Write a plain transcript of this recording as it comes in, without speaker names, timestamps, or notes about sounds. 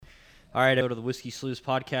All right, I go to the Whiskey Slews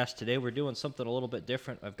podcast. Today we're doing something a little bit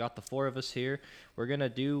different. I've got the four of us here. We're going to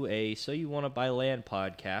do a So You Want to Buy Land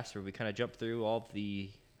podcast where we kind of jump through all the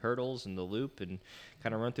hurdles and the loop and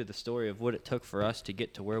kind of run through the story of what it took for us to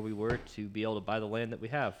get to where we were to be able to buy the land that we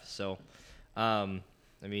have. So, I'm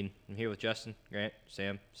here with Justin, Grant,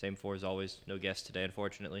 Sam, same four as always. No guests today,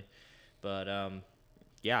 unfortunately. But,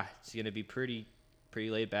 it's going to be pretty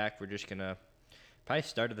laid back. We're just going to probably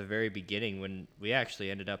start at the very beginning when we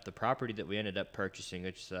actually the property that we ended up purchasing,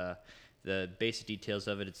 which the basic details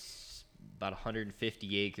of it, it's about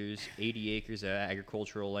 150 acres, 80 acres of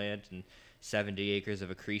agricultural land, and 70 acres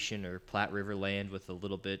of accretion or Platte River land with a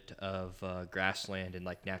little bit of grassland and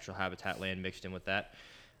like natural habitat land mixed in with that.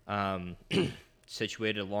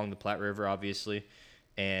 Situated along the Platte River, obviously,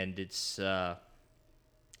 and it's,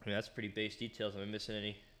 that's pretty base details. Am I missing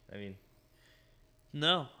any?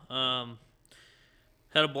 No.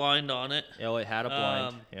 Had a blind on it. Oh, it had a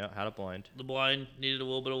blind. Had a blind. The blind needed a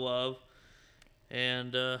little bit of love.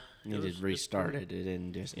 And needed restarted. It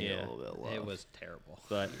didn't just need a little bit of love. It was terrible.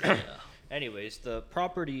 But anyways, the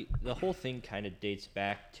whole thing kind of dates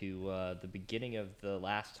back to the beginning of the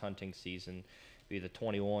last hunting season, be the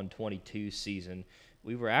 21-22 season.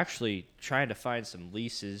 We were actually trying to find some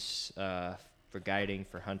leases for guiding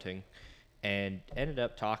for hunting, and ended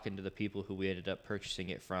up talking to the people who we ended up purchasing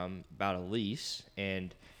it from about a lease,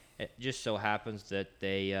 and it just so happens that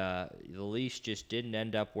the lease just didn't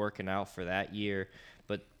end up working out for that year.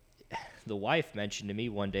 But the wife mentioned to me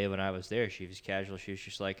one day when I was there, she was casual, she was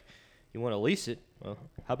just like, "You want to lease it? Well,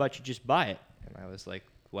 how about you just buy it?" And I was like,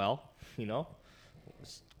 "Well,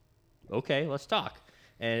 okay, let's talk."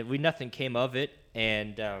 And nothing came of it,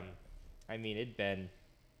 and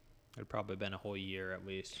It'd probably been a whole year at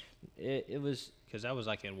least. It was, because that was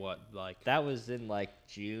like in what, like that was in like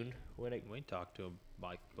June when we talked to him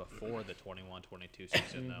like before the 21-22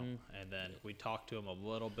 season though, and then we talked to him a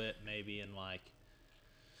little bit maybe in like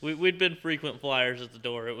we'd been frequent flyers at the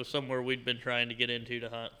door. It was somewhere we'd been trying to get into to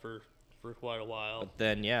hunt for quite a while. But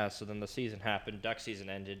then so then the season happened, duck season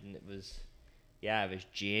ended, and it was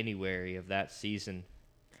January of that season.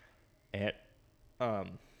 And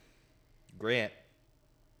Grant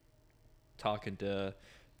talking to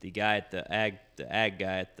the guy at the ag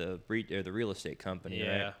guy at the real estate company,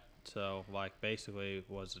 right? So like basically it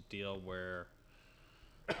was a deal where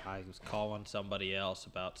I was calling somebody else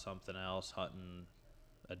about something else, hunting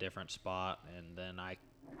a different spot, and then I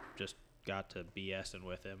just got to BSing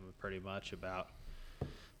with him pretty much about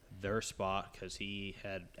their spot, because he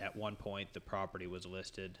had at one point the property was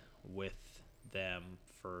listed with them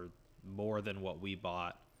for more than what we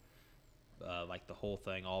bought. Like the whole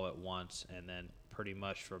thing all at once, and then pretty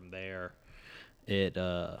much from there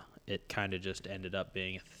it kind of just ended up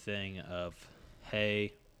being a thing of,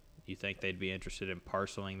 hey, you think they'd be interested in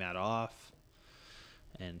parceling that off?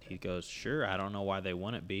 And he goes, sure, I don't know why they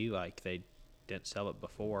wouldn't be, like they didn't sell it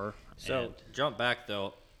before. So jump back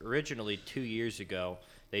though, originally 2 years ago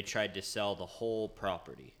they tried to sell the whole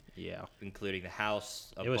property. Yeah, including the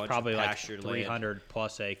house. It was probably like 300 land,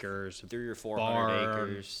 plus acres, 300 or 400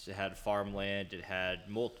 acres. It had farmland. It had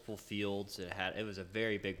multiple fields. It was a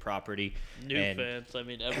very big property. New fence.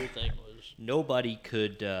 Everything was. Nobody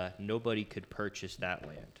could purchase that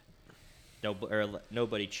land.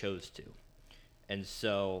 Nobody chose to, and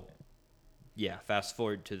so, fast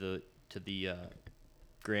forward to the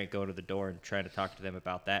Grant going to the door and trying to talk to them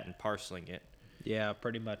about that and parceling it. Yeah,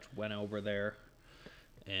 pretty much went over there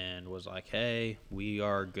and was like, hey, we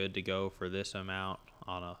are good to go for this amount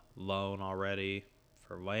on a loan already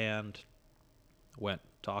for land.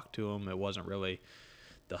 Talked to him. It wasn't really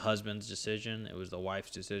the husband's decision. It was the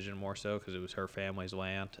wife's decision more so, because it was her family's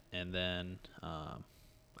land. And then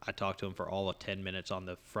I talked to him for all of 10 minutes on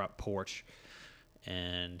the front porch.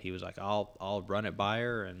 And he was like, I'll run it by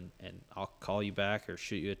her, and I'll call you back or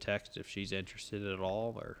shoot you a text if she's interested at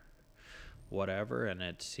all or whatever. And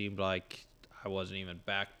it seemed like I wasn't even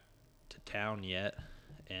back to town yet,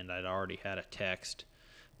 and I'd already had a text,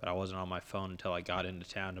 but I wasn't on my phone until I got into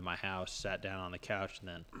town to my house, sat down on the couch, and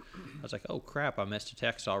then I was like, oh, crap, I missed a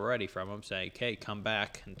text already from him saying, okay, come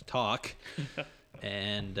back and talk.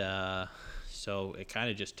 And so it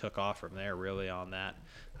kind of just took off from there really on that.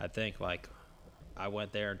 I think, like, I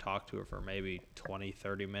went there and talked to her for maybe 20,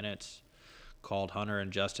 30 minutes, called Hunter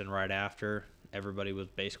and Justin right after. Everybody was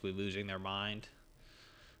basically losing their mind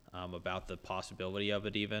about the possibility of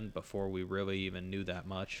it even before we really even knew that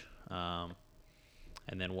much. And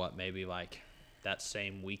then maybe like that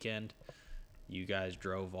same weekend, you guys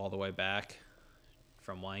drove all the way back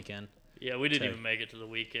from Lincoln. Yeah, we didn't even make it to the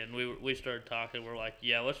weekend. We started talking. We're like,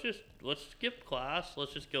 let's skip class.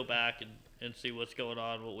 Let's just go back and see what's going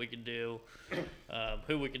on, what we can do,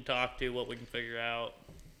 who we can talk to, what we can figure out.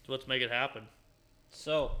 So let's make it happen.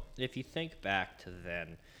 So if you think back to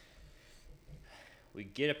then,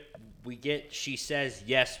 she says,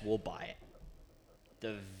 yes, we'll buy it.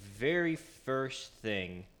 The very first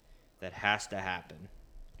thing that has to happen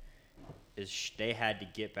is they had to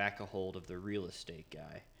get back a hold of the real estate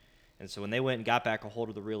guy. And so when they went and got back a hold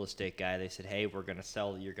of the real estate guy, they said, hey, we're going to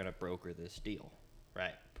sell, you're going to broker this deal.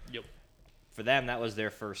 Right? Yep. For them, that was their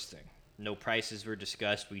first thing. No prices were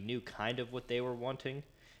discussed. We knew kind of what they were wanting. It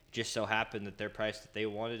just so happened that their price that they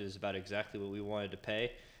wanted is about exactly what we wanted to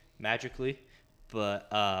pay, magically. But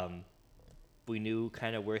we knew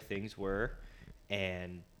kind of where things were,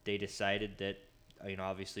 and they decided that,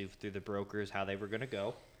 obviously through the brokers, how they were going to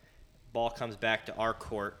go. Ball comes back to our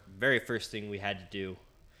court. Very first thing we had to do,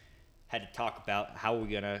 had to talk about how we're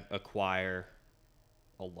going to acquire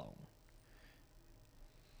a loan.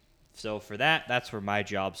 So for that's where my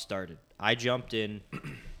job started. I jumped in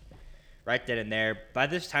right then and there. By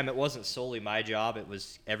this time, it wasn't solely my job.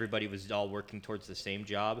 Everybody was all working towards the same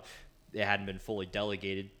job. It hadn't been fully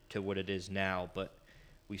delegated to what it is now, but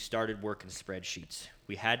we started working spreadsheets.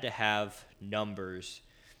 We had to have numbers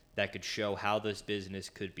that could show how this business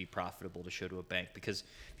could be profitable to show to a bank. Because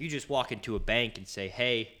if you just walk into a bank and say,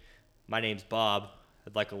 hey, my name's Bob,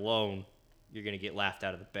 I'd like a loan, you're going to get laughed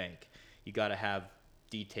out of the bank. You got to have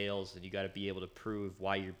details, and you got to be able to prove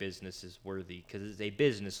why your business is worthy, because it's a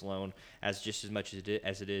business loan as just as much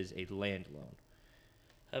as it is a land loan.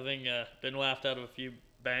 Having been laughed out of a few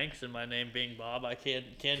banks and my name being Bob, I can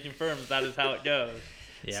confirm that is how it goes.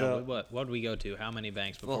 Yeah. So, what did we go to? How many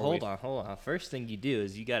banks before? Well, hold on. First thing you do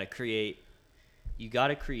is you got to create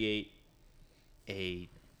a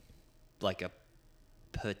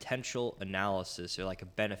potential analysis, or like a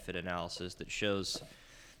benefit analysis that shows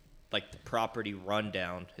like the property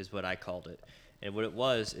rundown is what I called it. And what it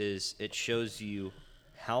was is it shows you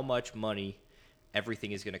how much money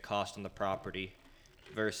everything is going to cost on the property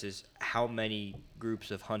versus how many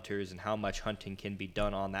groups of hunters and how much hunting can be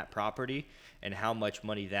done on that property and how much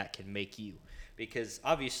money that can make you. Because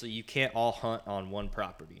obviously you can't all hunt on one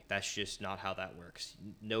property. That's just not how that works.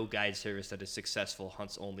 No guide service that is successful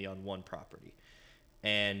hunts only on one property.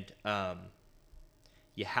 And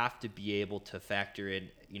you have to be able to factor in,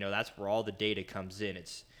 that's where all the data comes in.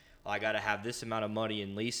 It's, I got to have this amount of money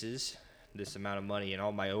in leases, this amount of money in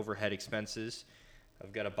all my overhead expenses.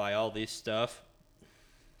 I've got to buy all this stuff.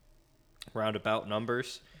 Roundabout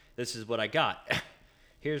numbers. This is what I got.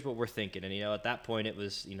 Here's what we're thinking. And at that point it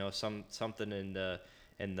was something in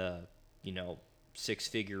the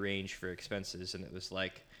six-figure range for expenses, and it was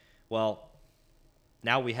like, well,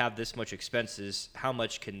 now we have this much expenses. How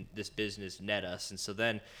much can this business net us? And so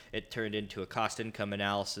then it turned into a cost-income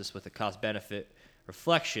analysis with a cost-benefit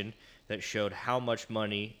reflection that showed how much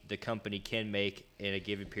money the company can make in a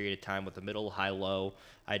given period of time with a middle, high, low.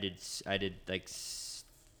 I did like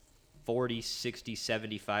 40, 60,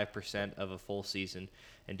 75% of a full season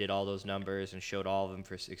and did all those numbers and showed all of them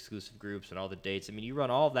for exclusive groups and all the dates. I mean, you run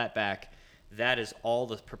all of that back. That is all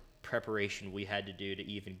the preparation we had to do to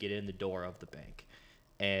even get in the door of the bank.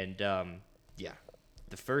 And,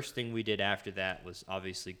 the first thing we did after that was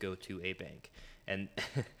obviously go to a bank. And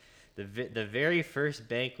the very first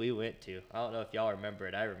bank we went to, I don't know if y'all remember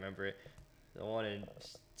it. I remember it. The one in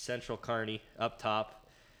Central Kearney, up top.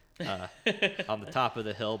 On the top of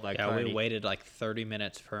the hill by Kearney. We waited like 30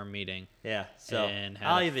 minutes per meeting. Yeah, so and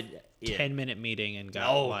had a 10-minute meeting and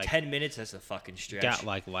got 10 minutes, that's a fucking stretch.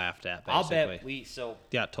 Got laughed at, basically. I'll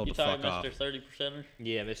bet got told to fuck off. Mr. 30%er?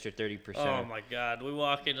 Yeah, Mr. 30%. Oh my God, we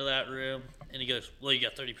walk into that room and he goes, well, you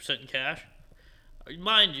got 30% in cash?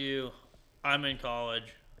 Mind you, I'm in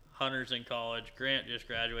college, Hunter's in college, Grant just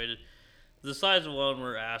graduated. The size of loan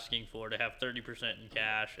we're asking for to have 30% in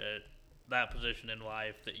cash at that position in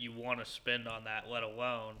life that you want to spend on that, let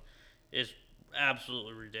alone, is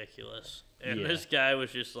absolutely ridiculous. And this guy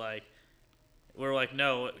was just like, we're like,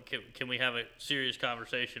 no, can we have a serious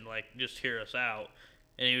conversation? Like, just hear us out.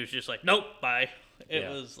 And he was just like, nope, bye. It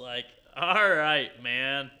was like, all right,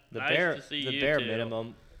 man. Nice to see you bare too.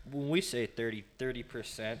 minimum. When we say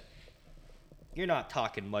 30%, you're not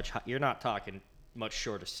talking much. You're not talking much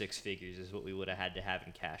short of six figures is what we would have had to have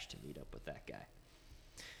in cash to meet up with that guy.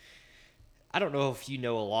 I don't know if you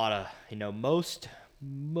know a lot of, most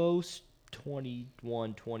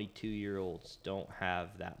 21, 22-year-olds don't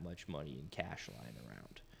have that much money in cash lying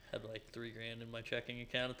around. Had like $3,000 in my checking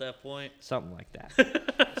account at that point. Something like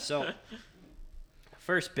that. So,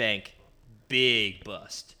 first bank, big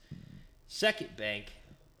bust. Second bank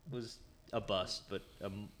was a bust, but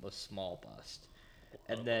a small bust.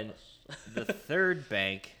 And then the third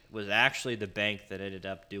bank was actually the bank that ended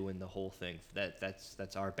up doing the whole thing.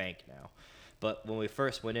 That's our bank now. But when we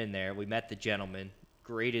first went in there, we met the gentleman,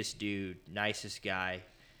 greatest dude, nicest guy,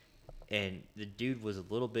 and the dude was a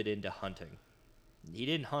little bit into hunting. He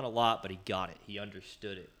didn't hunt a lot, but he got it. He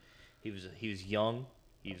understood it. He was young.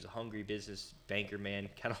 He was a hungry business banker man,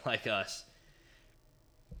 kind of like us.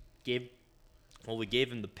 We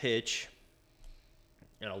gave him the pitch.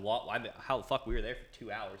 And how the fuck we were there for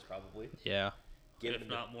 2 hours probably. Yeah. If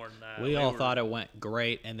not more than that. We all thought it went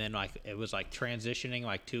great, and then like it was like transitioning.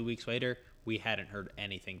 Like 2 weeks later, we hadn't heard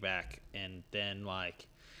anything back, and then like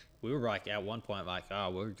we were like at one point like,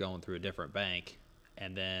 oh, we're going through a different bank,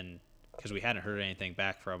 and then because we hadn't heard anything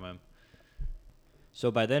back from him.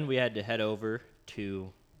 So by then we had to head over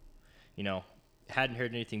to, hadn't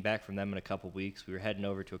heard anything back from them in a couple weeks. We were heading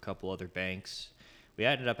over to a couple other banks. We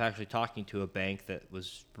ended up actually talking to a bank that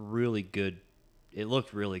was really good. It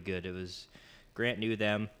looked really good. It was, Grant knew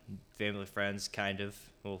them, family friends, kind of.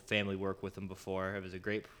 Well, family worked with them before. It was a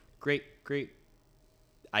great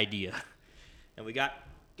idea. And we got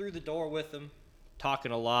through the door with them,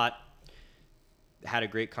 talking a lot, had a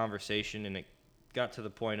great conversation, and it got to the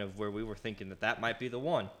point of where we were thinking that might be the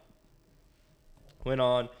one. Went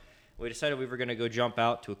on. We decided we were going to go jump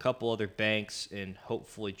out to a couple other banks and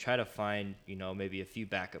hopefully try to find, maybe a few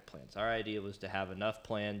backup plans. Our idea was to have enough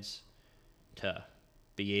plans to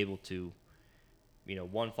be able to,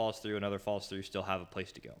 one falls through, another falls through, still have a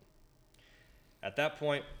place to go. At that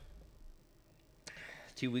point,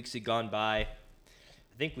 2 weeks had gone by.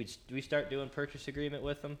 I think we start doing purchase agreement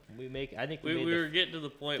with them. We were getting to the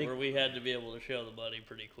point where we had to be able to show the money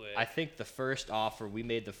pretty quick. I think we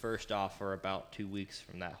made the first offer about 2 weeks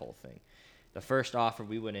from that whole thing. The first offer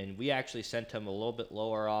we went in, we actually sent them a little bit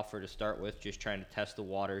lower offer to start with, just trying to test the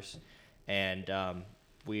waters, and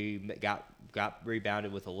we got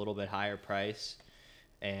rebounded with a little bit higher price,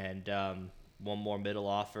 and one more middle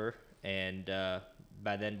offer, and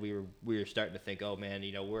by then we were starting to think, oh man,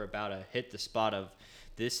 we're about to hit the spot of,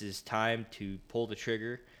 this is time to pull the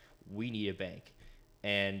trigger. We need a bank.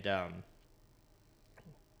 And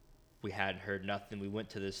we hadn't heard nothing. We went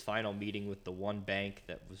to this final meeting with the one bank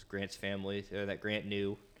that was Grant's family, or that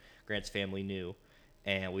Grant's family knew.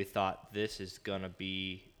 And we thought, this is gonna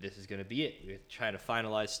be it. We were trying to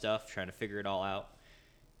finalize stuff, trying to figure it all out.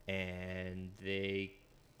 And they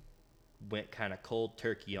went kind of cold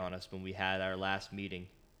turkey on us when we had our last meeting.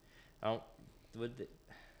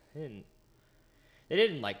 They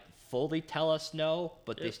didn't like fully tell us no,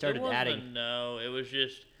 but they started adding. No, it was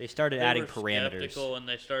just they started adding parameters. Skeptical, and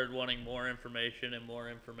they started wanting more information,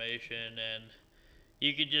 and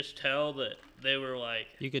you could just tell that they were like.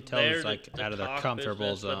 You could tell it's like out of their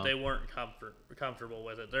comfortable zone, but they weren't comfortable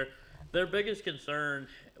with it. Their biggest concern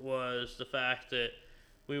was the fact that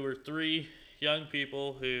we were three young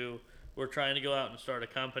people who were trying to go out and start a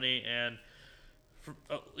company, and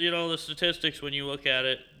the statistics, when you look at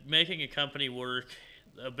it, making a company work,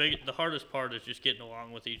 the hardest part is just getting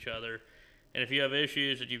along with each other. And if you have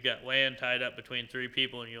issues and you've got land tied up between three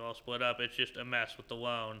people and you all split up, it's just a mess with the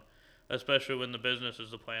loan, especially when the business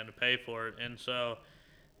is the plan to pay for it. And so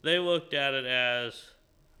they looked at it as,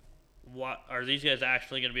 what are these guys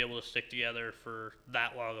actually going to be able to stick together for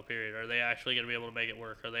that long a period? Are they actually going to be able to make it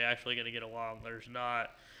work? Are they actually going to get along? There's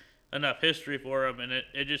not enough history for them, and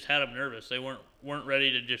it just had them nervous. They weren't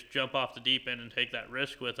ready to just jump off the deep end and take that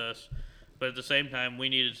risk with us, but at the same time, we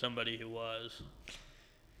needed somebody who was.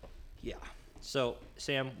 Yeah. So,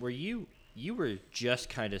 Sam, you were just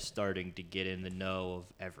kind of starting to get in the know of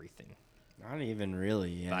everything. Not even really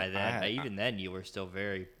yet. By then, even then, you were still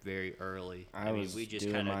very, very early. We just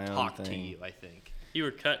kind of talked to you, I think. You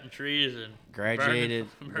were cutting trees and graduated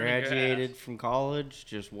grass. from college,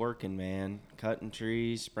 just working, man. Cutting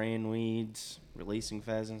trees, spraying weeds, releasing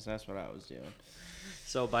pheasants. That's what I was doing.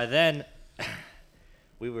 So by then,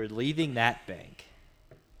 we were leaving that bank.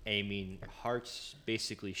 Hearts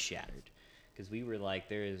basically shattered, because we were like,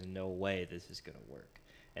 there is no way this is going to work.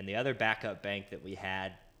 And the other backup bank that we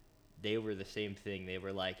had, they were the same thing. They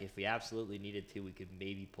were like, if we absolutely needed to, we could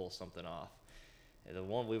maybe pull something off. And the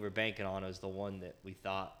one we were banking on was the one that we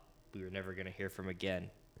thought we were never going to hear from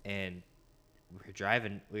again. And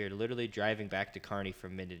we were literally driving back to Kearney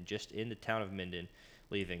from Minden, just in the town of Minden,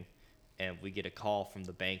 leaving. And we get a call from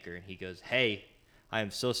the banker, and he goes, hey, I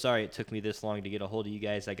am so sorry it took me this long to get a hold of you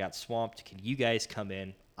guys. I got swamped. Can you guys come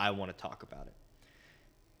in? I want to talk about it.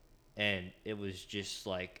 And it was just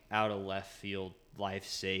like out of left field, life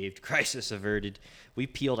saved, crisis averted. We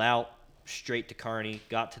peeled out straight to Kearney,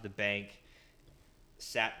 got to the bank,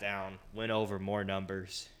 sat down, went over more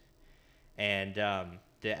numbers, and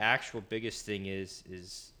the actual biggest thing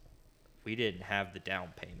is we didn't have the down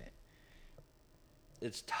payment.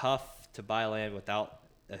 It's tough to buy land without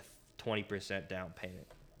a 20% down payment.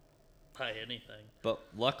 Buy anything. But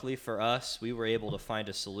luckily for us, we were able to find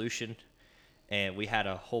a solution, and we had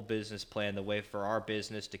a whole business plan. The way for our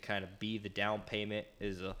business to kind of be the down payment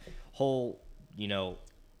is a whole,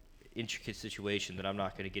 intricate situation that I'm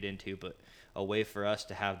not going to get into, but a way for us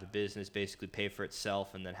to have the business basically pay for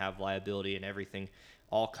itself and then have liability and everything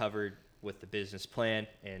all covered with the business plan.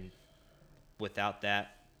 And without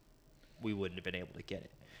that, we wouldn't have been able to get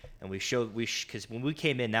it. And because when we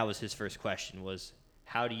came in, that was his first question was,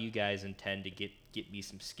 how do you guys intend to get me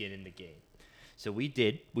some skin in the game? So we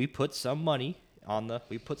did. We put some money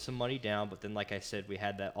down, but then, like I said, we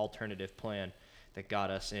had that alternative plan that got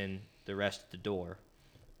us in the rest of the door.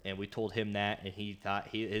 And we told him that, and he thought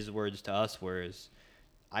his words to us were,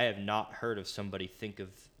 I have not heard of somebody think of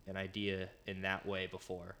an idea in that way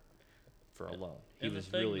before for a loan. He and was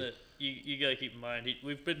the thing really that you got to keep in mind,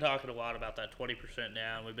 we've been talking a lot about that 20%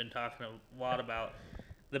 down. We've been talking a lot about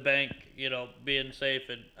the bank, being safe.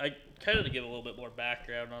 And I kind of to give a little bit more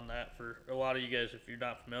background on that for a lot of you guys if you're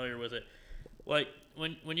not familiar with it. Like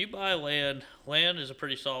when you buy land is a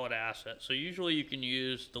pretty solid asset. So usually you can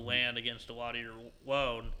use the land against a lot of your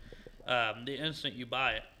loan the instant you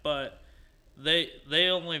buy it. But they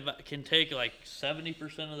only can take like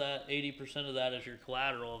 70% of that, 80% of that as your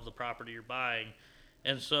collateral of the property you're buying.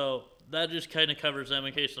 And so that just kind of covers them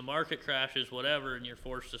in case the market crashes, whatever, and you're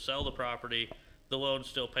forced to sell the property, the loan's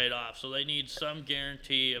still paid off. So they need some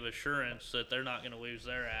guarantee of assurance that they're not going to lose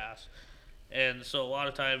their ass. And so a lot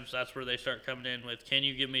of times that's where they start coming in with, can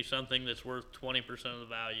you give me something that's worth 20% of the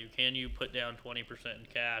value? Can you put down 20% in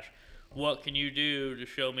cash? What can you do to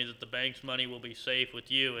show me that the bank's money will be safe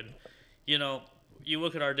with you? And, you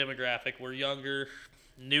look at our demographic, we're younger,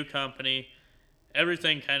 new company,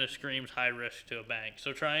 everything kind of screams high risk to a bank.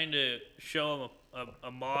 So trying to show them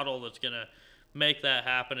a model that's going to make that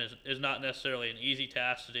happen is not necessarily an easy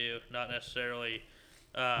task to do, not necessarily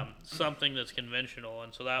something that's conventional.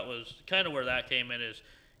 And so that was kind of where that came in, is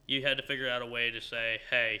you had to figure out a way to say,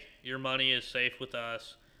 hey, your money is safe with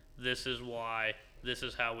us. This is why. This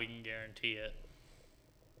is how we can guarantee it.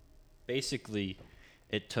 basically,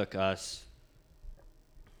 it took us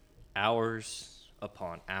hours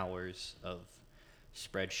upon hours of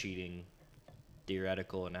spreadsheeting,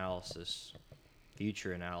 theoretical analysis,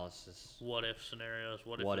 future analysis, What if scenarios?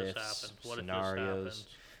 What if ifs, this happens? What scenarios. if this happens?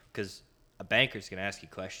 Because a banker's going to ask you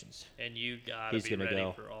questions. And you gotta He's be gonna ready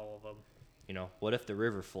go, for all of them. What if the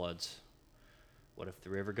river floods? What if the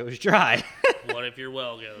river goes dry? What if your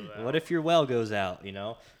well goes out? What if your well goes out,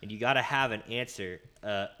 And you got to have an answer,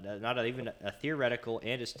 not even a theoretical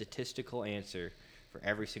and a statistical answer for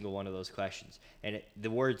every single one of those questions. And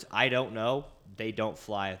the words "I don't know," they don't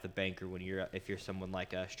fly at the banker if you're someone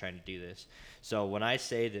like us trying to do this. So when I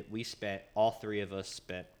say that all three of us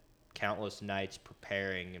spent countless nights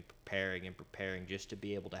preparing just to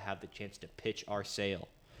be able to have the chance to pitch our sale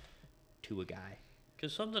to a guy.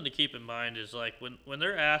 Because something to keep in mind is, like, when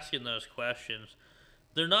they're asking those questions,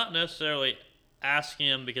 they're not necessarily asking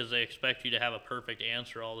them because they expect you to have a perfect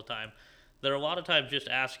answer all the time. They're a lot of times just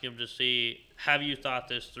asking them to see, have you thought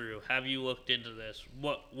this through? Have you looked into this?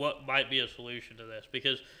 What might be a solution to this?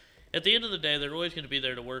 Because at the end of the day, they're always going to be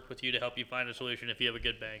there to work with you to help you find a solution if you have a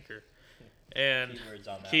good banker. And Keywords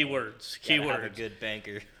on that keywords. Gotta have a good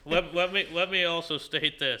banker. let me also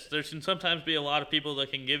state this. There can sometimes be a lot of people that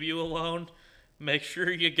can give you a loan. Make sure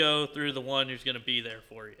you go through the one who's going to be there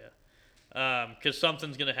for you, because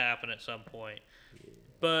something's going to happen at some point.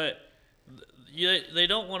 But they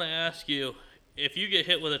don't want to ask you, if you get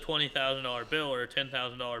hit with a $20,000 bill or a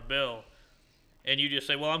 $10,000 bill, and you just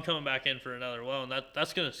say, well, I'm coming back in for another loan,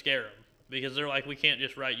 that's going to scare them, because they're like, we can't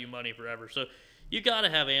just write you money forever. So you got to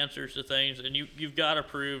have answers to things, and you've got to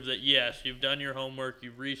prove that, yes, you've done your homework,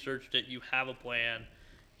 you've researched it, you have a plan.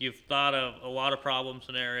 You've thought of a lot of problem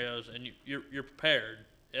scenarios, and you're prepared.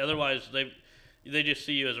 Otherwise, they just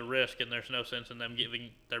see you as a risk, and there's no sense in them giving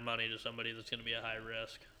their money to somebody that's going to be a high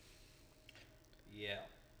risk. Yeah,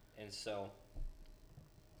 and so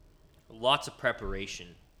lots of preparation.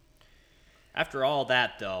 After all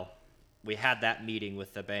that, though, we had that meeting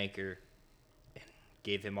with the banker, and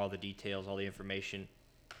gave him all the details, all the information.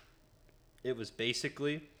 It was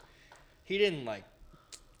basically, he didn't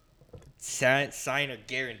sign or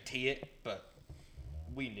guarantee it, but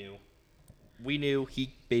we knew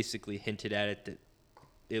he basically hinted at it that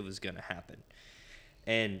it was going to happen.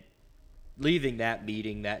 And leaving that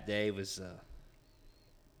meeting that day was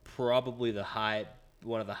probably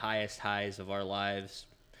one of the highest highs of our lives.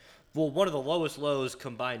 Well, one of the lowest lows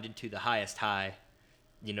combined into the highest high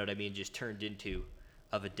you know what I mean, just turned into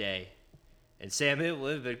of a day. And Sam, it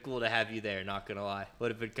would have been cool to have you there, not gonna lie.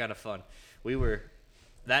 Would have been kind of fun. We were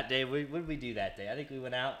that day. What did we do that day? I think we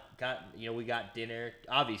went out, we got dinner.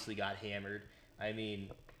 Obviously, got hammered. I mean,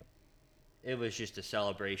 it was just a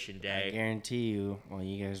celebration day. I guarantee you, while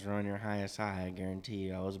you guys were on your highest high, I guarantee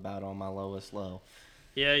you, I was about on my lowest low.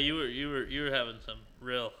 Yeah, you were having some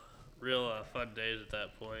real fun days at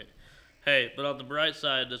that point. Hey, but on the bright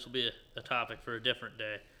side, this will be a topic for a different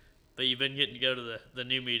day. But you've been getting to go to the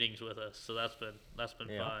new meetings with us, so that's been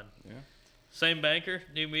fun. Yeah. Same banker,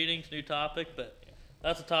 new meetings, new topic, but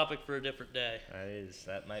that's a topic for a different day.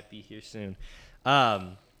 That might be here soon.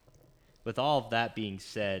 With all of that being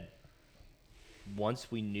said,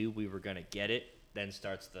 once we knew we were gonna get it, then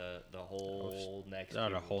starts the whole next.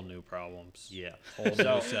 Start a whole new problems. Yeah, Whole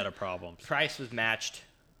new set of problems. Price was matched.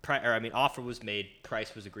 Offer was made.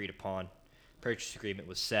 Price was agreed upon. Purchase agreement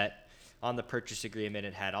was set. On the purchase agreement,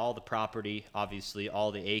 it had all the property, obviously,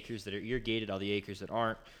 all the acres that are irrigated, all the acres that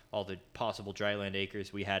aren't, all the possible dryland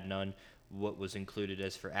acres. We had none. What was included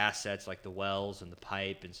as for assets like the wells and the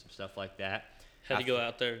pipe and some stuff like that. Had to go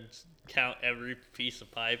out there and count every piece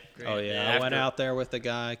of pipe. Oh yeah, I went out there with the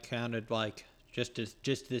guy, counted like just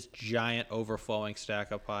this giant overflowing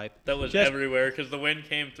stack of pipe. That was everywhere because the wind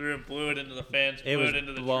came through and blew it into the fence, It was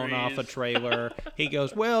into the blown trees. off a trailer. He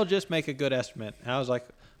goes, "Well, just make a good estimate." I was like,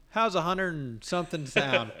 "How's 100 and something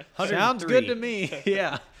sound?" Sounds good to me.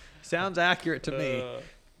 Yeah, sounds accurate to me.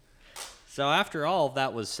 So after all of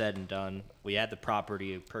that was said and done, we had the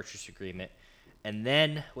property purchase agreement. And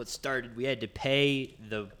then what started, we had to pay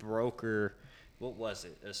the broker, what was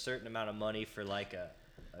it, a certain amount of money for like a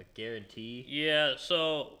guarantee? Yeah,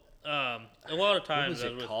 so a lot of times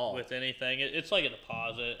was it called? with anything, it's like a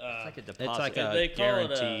deposit. It's like a deposit. It's like They a call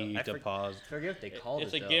it guarantee I deposit. forget what they called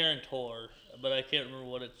it's it, a though. guarantor, but I can't remember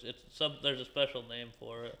what it's some. There's a special name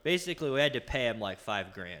for it. Basically, we had to pay him like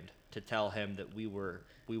 $5,000 to tell him that we were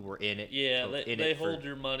in it. Yeah, they for, hold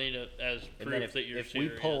your money as and proof then if, that you're if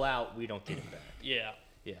serious. we pull out, we don't get it back. Yeah.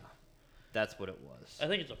 Yeah, that's what it was. I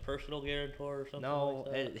think it's a personal guarantor or something. No,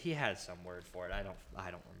 like that. he had some word for it. I don't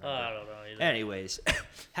remember. I don't know either. Anyways,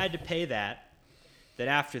 had to pay that. Then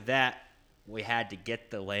after that, we had to get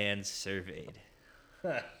the land surveyed.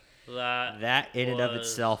 That in and of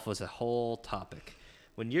itself was a whole topic.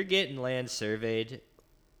 When you're getting land surveyed,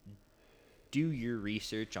 do your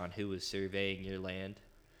research on who is surveying your land.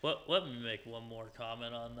 Let me make one more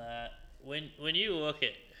comment on that. When you look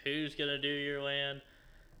at who's gonna do your land,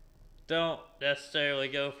 don't necessarily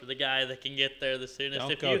go for the guy that can get there the soonest.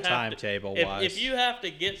 Don't if go you have timetable to, wise. If you have to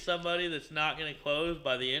get somebody that's not gonna close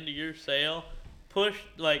by the end of your sale,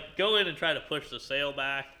 go in and try to push the sale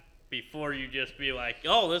back before you just be like,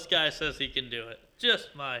 oh, this guy says he can do it.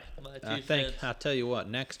 Just my 2 cents. I'll tell you what.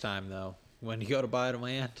 Next time though, when you go to buy the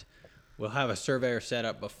land, we'll have a surveyor set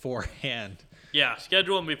up beforehand. Yeah,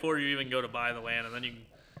 schedule them before you even go to buy the land, and then you can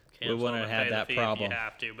cancel We wouldn't and have pay that the fee problem. if you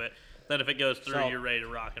have to. But then if it goes through, So- you're ready to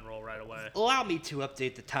rock and roll right away. Allow me to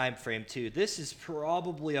update the time frame too. This is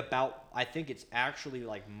probably about, I think it's actually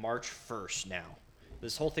like March 1st now.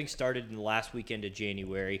 This whole thing started in the last weekend of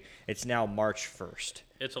January. It's now March 1st.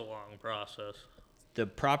 It's a long process. The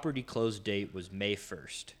property close date was May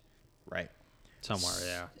 1st, right? Somewhere,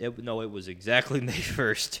 yeah. It was exactly May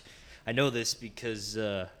 1st. I know this because,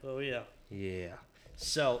 Oh yeah. yeah.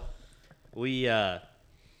 So we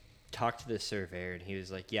talked to the surveyor, and he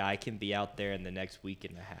was like, yeah, I can be out there in the next week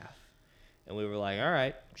and a half. And we were like, all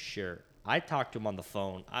right, sure. I talked to him on the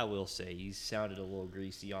phone. I will say he sounded a little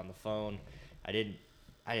greasy on the phone. I didn't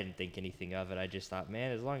think anything of it. I just thought,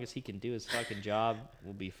 man, as long as he can do his fucking job,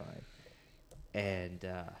 we'll be fine. And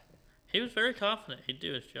He was very confident he'd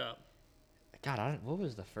do his job. God, what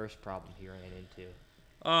was the first problem he ran into?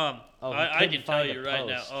 He couldn't can tell find you a right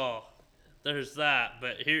now. post. Oh, there's that.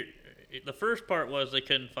 But here, the first part was they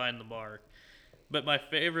couldn't find the mark. But my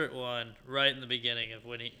favorite one, right in the beginning of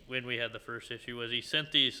when we had the first issue, was he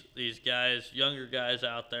sent these guys, younger guys,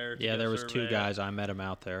 out there. To Yeah, go there was survey 2 guys. I met them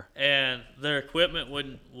out there. and their equipment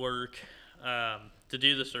wouldn't work to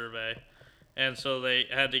do the survey, and so they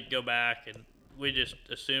had to go back, and we just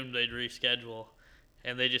assumed they'd reschedule,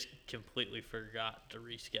 and they just completely forgot to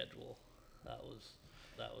reschedule.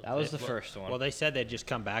 That was the first one. Well, they said they'd just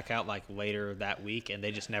come back out like later that week, and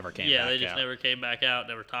they just never came back yeah, out. they just never came back out,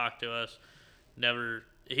 never talked to us, never.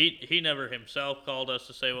 He never himself called us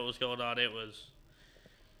to say what was going on. It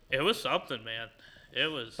was something, man. It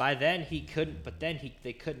was. By then he couldn't, but then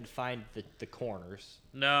they couldn't find the corners.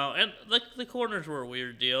 No, and the corners were a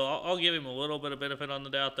weird deal. I'll give him a little bit of benefit on the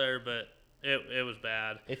doubt there, but it was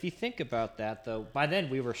bad. If you think about that, though, by then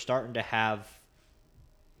we were starting to have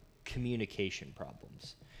communication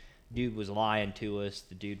problems. Dude was lying to us.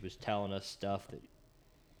 The dude was telling us stuff that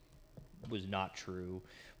was not true.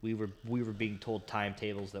 We were being told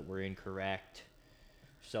timetables that were incorrect,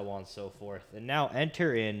 so on and so forth. And now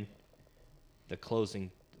enter in the closing.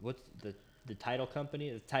 What's the title company?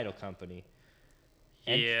 The title company.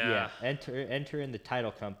 Yeah. Enter in the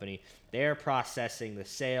title company. They're processing the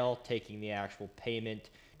sale, taking the actual payment,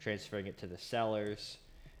 transferring it to the sellers,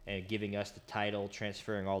 and giving us the title,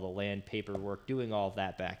 transferring all the land paperwork, doing all of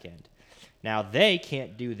that back end. Now they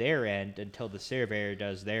can't do their end until the surveyor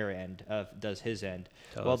does his end.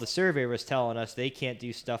 The surveyor was telling us they can't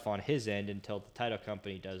do stuff on his end until the title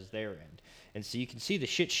company does their end. And so you can see the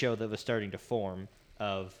shit show that was starting to form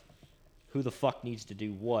of who the fuck needs to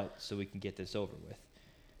do what so we can get this over with.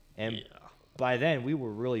 And by then we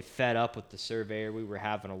were really fed up with the surveyor. We were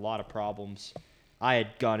having a lot of problems. I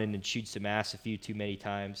had gone in and chewed some ass a few too many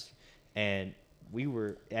times, and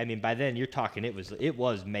by then you're talking it was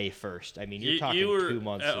May 1st. I mean, you're talking you were 2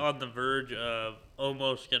 months. On the verge of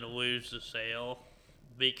almost going to lose the sale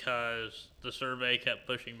because the survey kept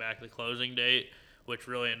pushing back the closing date, which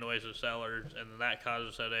really annoys the sellers, and that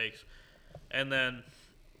causes headaches. And then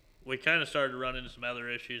we kind of started to run into some other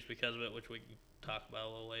issues because of it, which we can talk about a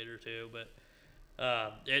little later too. But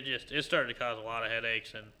it started to cause a lot of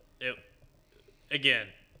headaches, and again,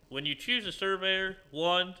 when you choose a surveyor,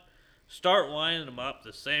 start lining them up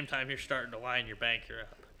the same time you're starting to line your banker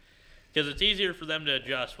up, because it's easier for them to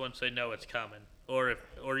adjust once they know it's coming. Or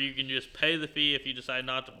you can just pay the fee if you decide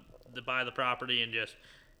not to buy the property and just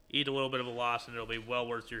eat a little bit of a loss, and it'll be well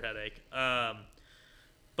worth your headache.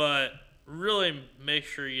 But really make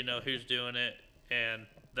sure you know who's doing it and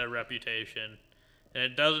their reputation. And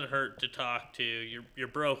it doesn't hurt to talk to your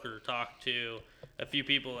broker, talk to a few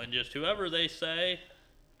people, and just whoever they say,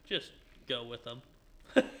 just go with them.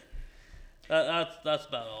 That's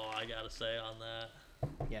about all I got to say on that.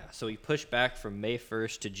 Yeah, so we pushed back from May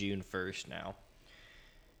 1st to June 1st now.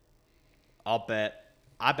 I bet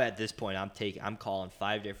at this point I'm calling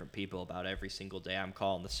 5 different people about every single day. I'm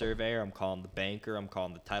calling the surveyor, I'm calling the banker, I'm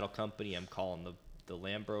calling the title company, I'm calling the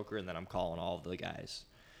land broker, and then I'm calling all of the guys.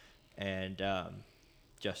 And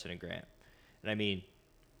Justin and Grant. And I mean,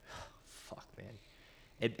 fuck, man.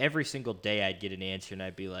 Every single day I'd get an answer and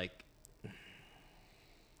I'd be like,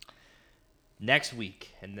 next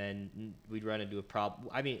week, and then we'd run into a problem.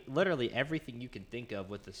 I mean, literally everything you can think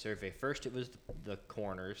of with the survey. First it was the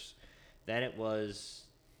corners, then it was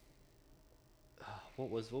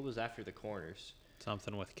what was after the corners?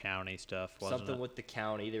 Something with county stuff, wasn't it? Something with the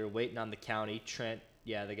county. They were waiting on the county. Trent,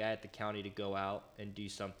 the guy at the county to go out and do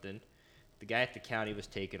something. The guy at the county was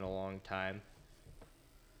taking a long time.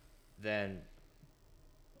 Then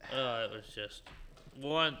it was just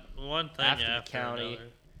one thing after after the county. another.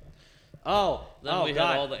 Oh, we God.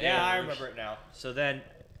 had all the Yeah, I errors. remember it now. So then,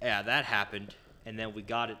 that happened, and then we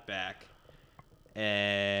got it back,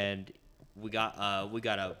 and we got a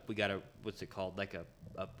what's it called, like a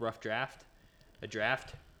rough draft, and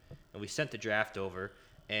we sent the draft over,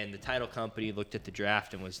 and the title company looked at the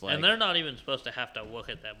draft and was like, And they're not even supposed to have to look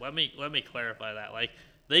at them. Let me clarify that. Like,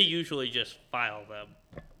 they usually just file them.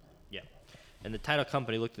 yeah, and the title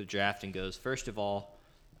company looked at the draft and goes, first of all,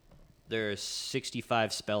 there are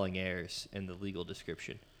 65 spelling errors in the legal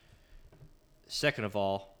description. Second of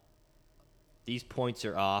all, these points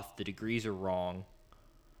are off, the degrees are wrong,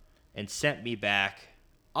 and sent me back.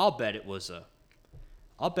 I'll bet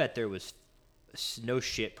there was no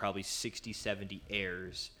shit, probably 60, 70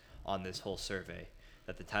 errors on this whole survey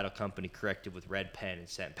that the title company corrected with red pen and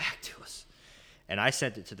sent back to us. And I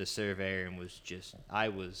sent it to the surveyor and I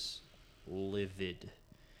was livid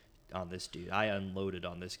on this dude. I unloaded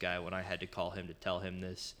on this guy when I had to call him to tell him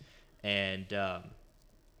this, and he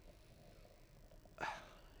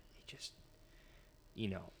just,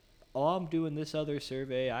 I'm doing this other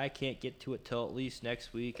survey. I can't get to it till at least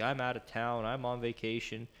next week. I'm out of town. I'm on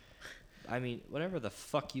vacation. I mean, whatever the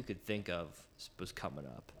fuck you could think of was coming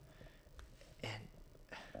up. And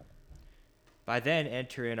by then,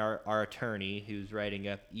 enter in our attorney who's writing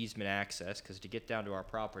up easement access, because to get down to our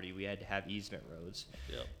property, we had to have easement roads.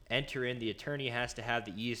 Yep. Enter in the attorney has to have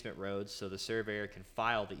the easement roads so the surveyor can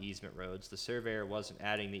file the easement roads. The surveyor wasn't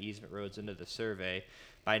adding the easement roads into the survey.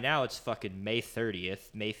 By now, it's fucking May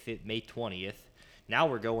 30th, May 20th. Now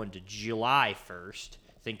we're going to July 1st,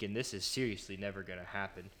 thinking this is seriously never going to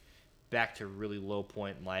happen. Back to a really low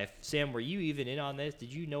point in life. Sam, were you even in on this?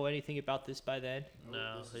 Did you know anything about this by then?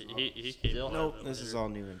 No, he came Still? out Nope, of it this later. is all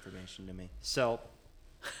new information to me. So,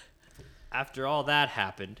 after all that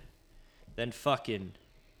happened, then fucking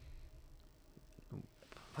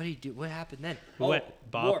What did he do? What happened then? Bob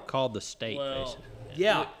War. called the state. Well, basically.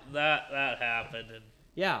 Yeah. that happened, and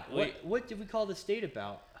Yeah. We- What did we call the state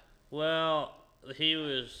about? well, he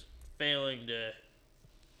was failing to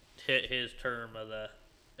hit his term of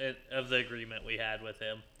the agreement we had with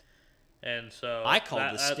him, and so I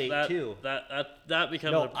called the state, too. That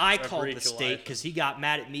becomes No, I a called breach the of state license. because he got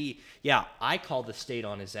mad at me. Yeah, I called the state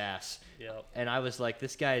on his ass. Yep. And I was like,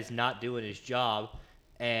 this guy is not doing his job.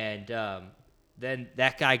 And then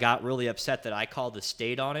that guy got really upset that I called the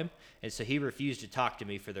state on him. And so he refused to talk to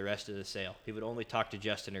me for the rest of the sale. He would only talk to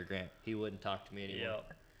Justin or Grant. He wouldn't talk to me anymore.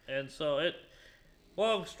 Yep. And so it,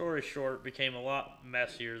 long story short, became a lot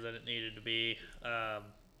messier than it needed to be.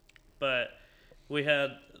 But we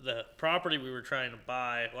had the property we were trying to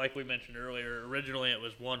buy, like we mentioned earlier. Originally, it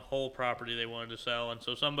was one whole property they wanted to sell, and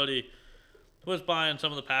so somebody was buying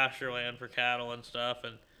some of the pasture land for cattle and stuff,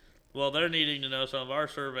 and well, they're needing to know some of our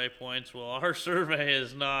survey points. Well, our survey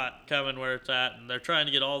is not coming where it's at, and they're trying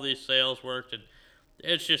to get all these sales worked, and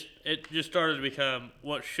it just started to become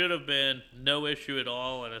what should have been no issue at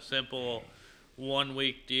all, and a simple 1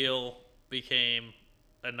 week deal became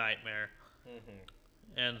a nightmare.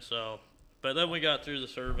 And so, but then we got through the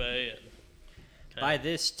survey, and By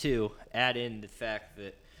this, too, add in the fact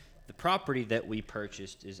that the property that we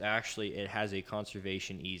purchased is actually, it has a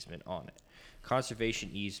conservation easement on it. Conservation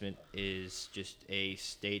easement is just a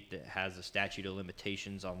state that has a statute of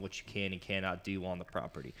limitations on what you can and cannot do on the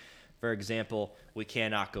property. For example, we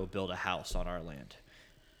cannot go build a house on our land.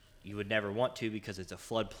 You would never want to because it's a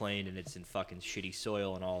floodplain and it's in fucking shitty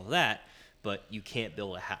soil and all of that, but you can't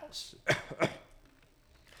build a house.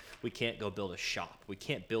 We can't go build a shop. We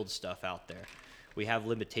can't build stuff out there. We have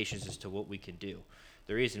limitations as to what we can do.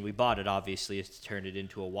 The reason we bought it, obviously, is to turn it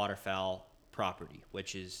into a waterfowl property,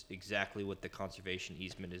 which is exactly what the conservation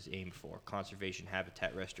easement is aimed for, conservation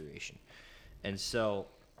habitat restoration. And so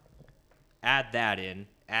add that in,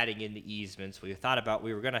 adding in the easements. We thought about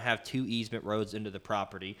we were going to have 2 easement roads into the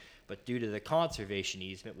property, but due to the conservation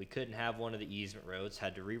easement, we couldn't have one of the easement roads,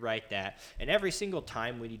 had to rewrite that. And every single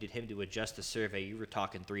time we needed him to adjust the survey, you were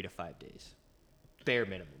talking 3 to 5 days. Bare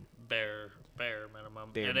minimum. bare minimum.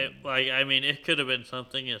 Bare and minimum. it, like, I mean, it could have been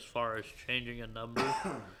something as far as changing a number,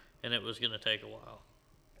 and it was going to take a while.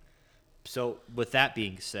 So with that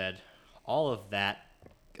being said, all of that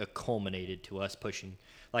culminated to us pushing,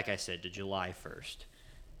 like I said, to July 1st.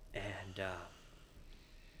 And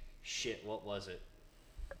shit, what was it?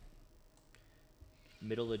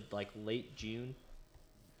 Middle of, like, late June,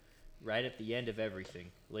 right at the end of everything,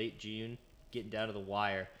 late June, getting down to the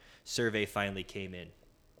wire, survey finally came in,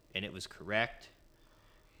 and it was correct.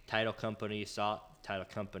 Title company saw it, title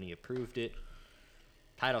company approved it.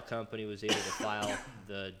 Title company was able to file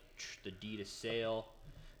the deed of sale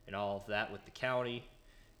and all of that with the county.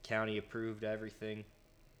 County approved everything.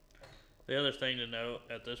 The other thing to note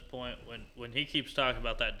at this point, when he keeps talking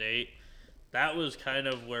about that date, that was kind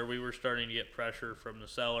of where we were starting to get pressure from the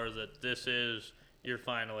seller that this is your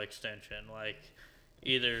final extension. Like,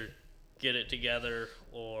 either get it together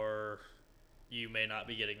or you may not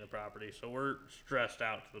be getting the property. So we're stressed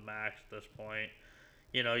out to the max at this point.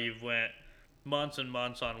 You know, you've went months and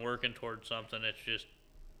months on working towards something. It's just,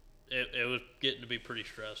 it was getting to be pretty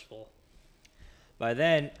stressful. By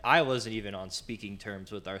then, I wasn't even on speaking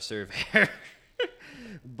terms with our surveyor.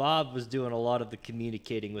 Bob was doing a lot of the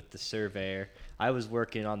communicating with the surveyor. I was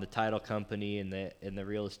working on the title company and the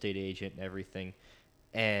real estate agent and everything.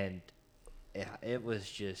 And yeah, it was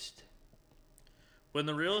just... When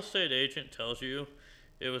the real estate agent tells you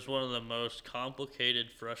it was one of the most complicated,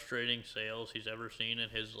 frustrating sales he's ever seen in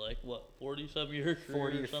his, 40-some year career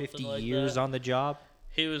 40 or something 50 like years that. on the job.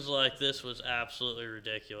 He was like, this was absolutely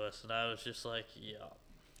ridiculous. And I was just like, yeah.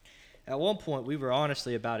 At one point, we were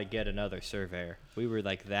honestly about to get another surveyor. We were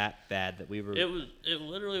like that bad that we were... It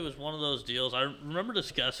literally was one of those deals. I remember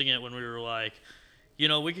discussing it when we were like,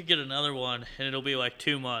 we could get another one and it'll be like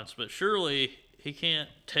 2 months. But surely he can't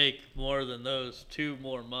take more than those 2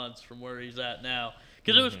 more months from where he's at now.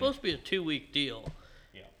 Because it was supposed to be a 2-week deal.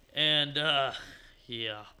 Yeah. And,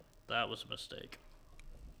 that was a mistake.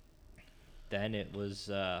 Then it was...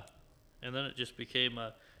 And then it just became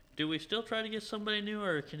do we still try to get somebody new,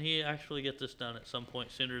 or can he actually get this done at some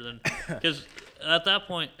point sooner than... Because at that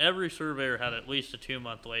point, every surveyor had at least a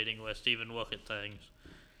 2-month waiting list to even look at things.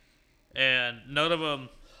 And none of them,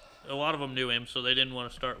 a lot of them knew him, so they didn't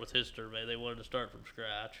want to start with his survey. They wanted to start from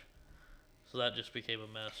scratch. So that just became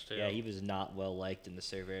a mess, too. Yeah, he was not well liked in the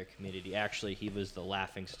surveyor community. Actually, he was the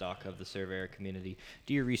laughingstock of the surveyor community.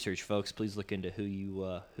 Do your research, folks. Please look into who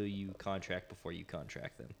you contract before you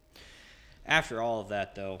contract them. After all of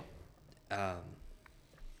that, though,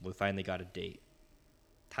 we finally got a date.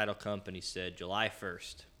 Title company said July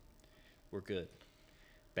 1st, we're good.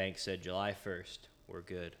 Bank said July 1st, we're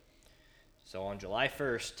good. So on July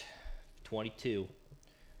 1st, 22,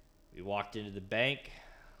 we walked into the bank,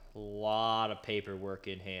 a lot of paperwork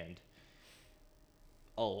in hand.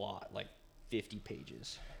 A lot, like 50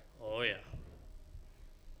 pages. Oh, yeah.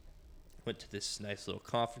 Went to this nice little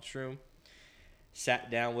conference room, sat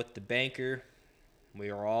down with the banker. We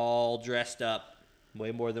were all dressed up,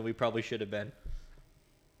 way more than we probably should have been.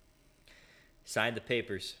 Signed the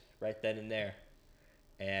papers right then and there,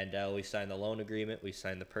 and we signed the loan agreement. We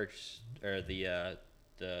signed the purchase or the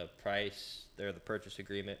price or the purchase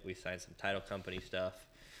agreement. We signed some title company stuff.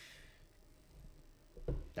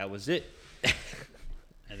 That was it.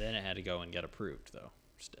 And then it had to go and get approved, though,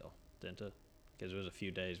 still, didn't it? Because it was a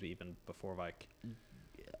few days even before, like,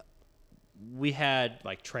 We had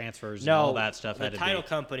like transfers no and all that stuff the had to title be.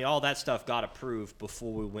 company. All that stuff got approved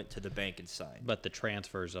before we went to the bank and signed. But the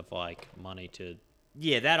transfers of, like, money to,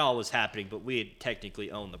 Yeah, that all was happening, but we had technically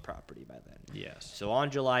owned the property by then. yes. So on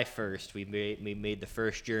July 1st, we made the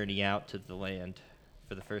first journey out to the land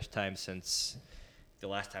for the first time since the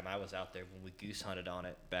last time I was out there when we goose hunted on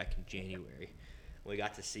it back in January. We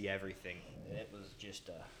got to see everything, and it was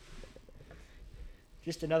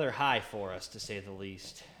just another high for us, to say the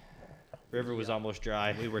least. River was almost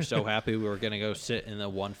dry. We were so happy we were going to go sit in the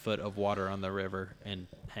 1 foot of water on the river and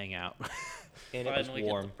hang out. And it was Finally get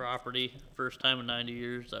warm. the property. First time in 90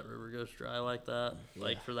 years that river goes dry like that,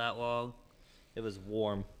 like for that long. It was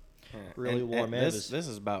warm. Yeah. Really warm. And This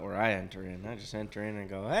is about where I enter in. I just enter in and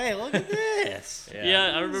go, hey, look at this.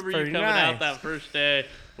 Yeah, I remember you pretty coming out nice. that first day.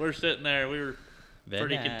 We're sitting there. We were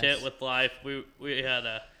pretty Very content nice. with life. We had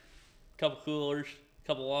a couple coolers,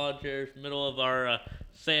 couple lawn chairs, middle of our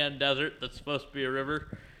sand desert that's supposed to be a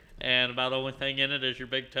river, and about the only thing in it is your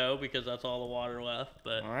big toe because that's all the water left.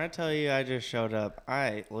 But When I tell you I just showed up,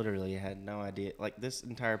 I literally had no idea. Like, this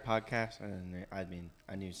entire podcast,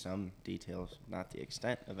 I knew some details, not the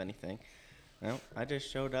extent of anything. No, I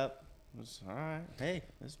just showed up. Was all right. Hey,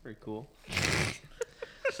 this is pretty cool.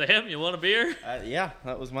 Sam, you want a beer? Yeah,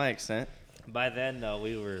 that was my extent. By then, though,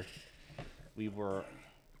 we were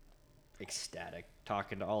ecstatic,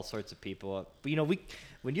 talking to all sorts of people. But,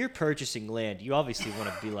 when you're purchasing land, you obviously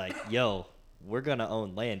want to be like, yo, we're going to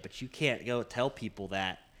own land, but you can't go tell people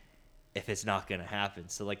that if it's not going to happen.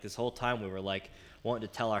 So, like, this whole time we were, like, wanting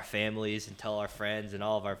to tell our families and tell our friends and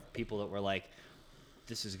all of our people that were like,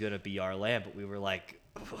 this is going to be our land. But we were like,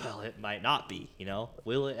 well, it might not be,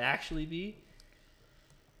 Will it actually be?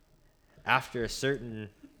 After a certain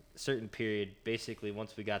period, basically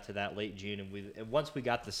once we got to that late June and once we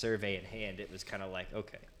got the survey in hand, it was kind of like,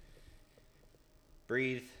 okay,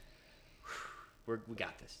 breathe, we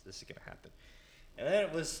got this is gonna happen. And then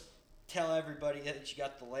it was tell everybody that you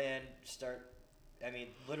got the land,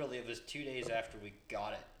 literally it was 2 days after we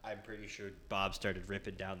got it, I'm pretty sure Bob started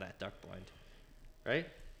ripping down that duck blind, right?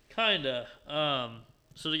 Kinda.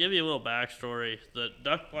 So to give you a little backstory, the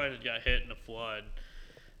duck blind had got hit in a flood,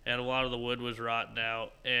 and a lot of the wood was rotting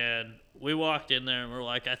out. And we walked in there and we're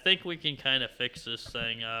like, I think we can kind of fix this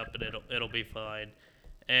thing up, and it'll be fine.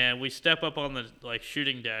 And we step up on the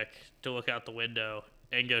shooting deck to look out the window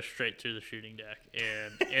and go straight through the shooting deck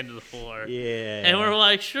and into the floor. Yeah. And we're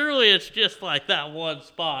like, surely it's just like that one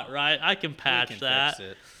spot, right? I can patch that.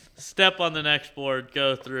 Fix it. Step on the next board,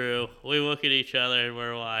 go through. We look at each other and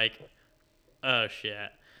we're like, oh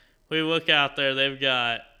shit. We look out there, they've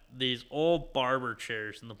got these old barber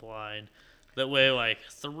chairs in the blind that weigh like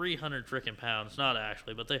 300 freaking pounds. Not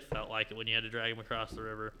actually, but they felt like it when you had to drag them across the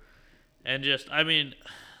river. And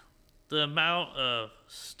the amount of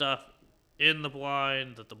stuff in the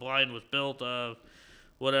blind that the blind was built of,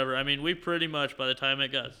 whatever. We pretty much, by the time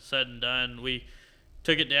it got said and done, we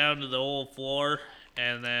took it down to the old floor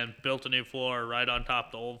and then built a new floor right on top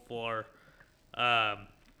of the old floor.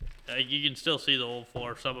 You can still see the old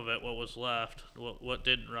floor, some of it, what was left, what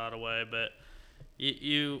didn't rot away, but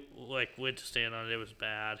you went to stand on it, it was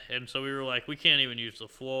bad. And so we were like, we can't even use the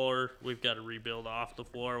floor, we've got to rebuild off the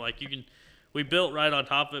floor. We built right on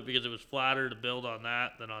top of it because it was flatter to build on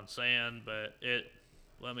that than on sand, but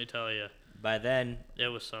let me tell you, by then it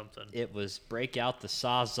was something. it was break out the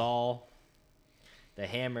Sawzall, the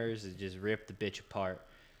hammers, and just rip the bitch apart.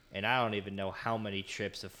 And I don't even know how many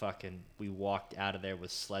trips we walked out of there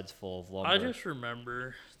with sleds full of lumber. I just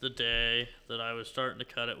remember the day that I was starting to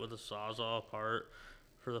cut it with a Sawzall apart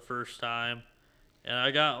for the first time. And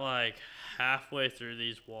I got halfway through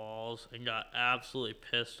these walls and got absolutely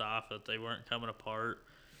pissed off that they weren't coming apart.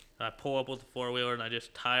 And I pull up with the four-wheeler and I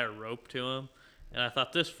just tie a rope to them. And I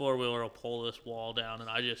thought this four-wheeler will pull this wall down. And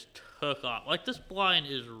I just took off. This blind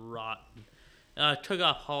is rotten. And I took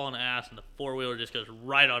off hauling ass, and the four-wheeler just goes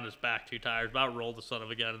right on his back 2 tires. About rolled the son of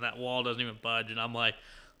a gun, and that wall doesn't even budge. And I'm like,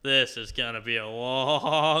 this is going to be a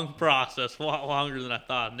long process, a lot longer than I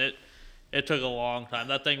thought. And it took a long time.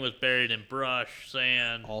 That thing was buried in brush,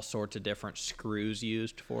 sand, All sorts of different screws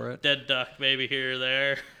used for it. dead duck maybe here or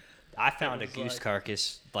there. I found a was goose like-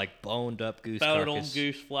 carcass, like boned up goose Found an carcass. old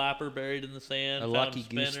goose flapper buried in the sand. A found lucky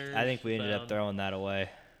goose. spinners, I think we ended up found- throwing that away.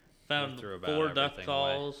 Found threw about 4 duck everything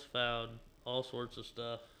calls. Found all sorts of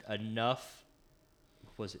stuff. Enough,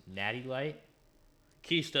 was it Natty Light?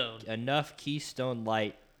 Keystone. Enough Keystone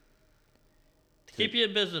Light To keep you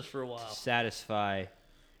in business for a to while. satisfy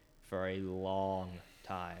for a long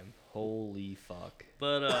time. Holy fuck.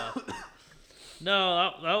 But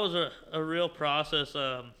no, that was a real process.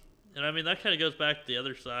 And I mean that kind of goes back to the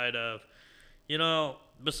other side of,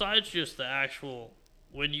 besides just the actual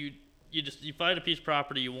when you find a piece of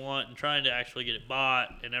property you want and trying to actually get it bought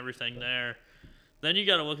and everything there, then you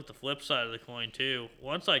got to look at the flip side of the coin too.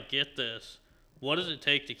 Once I get this, what does it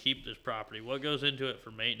take to keep this property? What goes into it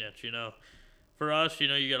for maintenance? For us,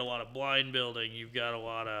 you got a lot of blind building, you've got a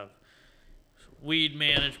lot of weed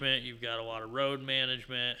management, you've got a lot of road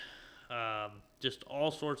management, just all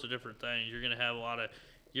sorts of different things. You're going to have a lot of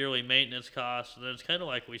yearly maintenance costs. And then it's kind of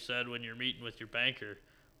like we said when you're meeting with your banker.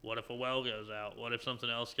 What if a well goes out? What if something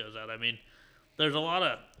else goes out? I mean, there's a lot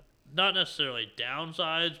of, not necessarily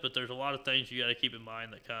downsides, but there's a lot of things you got to keep in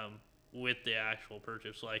mind that come with the actual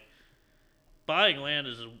purchase. Like, buying land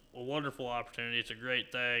is a wonderful opportunity. It's a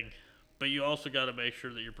great thing. But you also got to make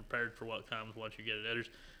sure that you're prepared for what comes once you get it.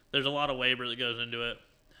 There's a lot of labor that goes into it,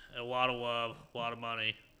 a lot of love, a lot of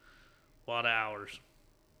money, a lot of hours.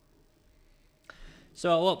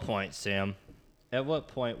 So at what point, Sam? At what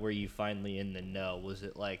point were you finally in the know? Was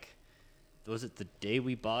it the day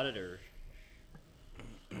we bought it, or?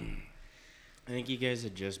 I think you guys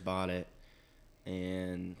had just bought it,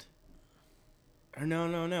 and or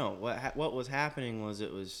no. What was happening was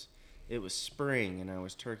it was spring, and I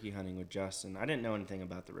was turkey hunting with Justin. I didn't know anything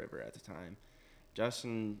about the river at the time.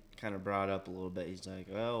 Justin kind of brought up a little bit. He's like,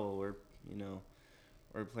 "Oh,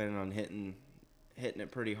 we're planning on hitting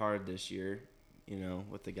it pretty hard this year,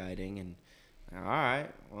 with the guiding." And all right,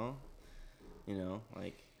 well,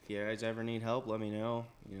 like if you guys ever need help, let me know.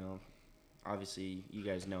 Obviously, you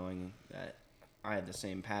guys knowing that I have the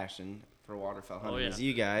same passion for waterfowl hunting as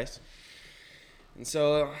you guys. And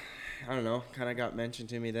so, I don't know, kind of got mentioned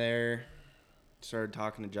to me there. Started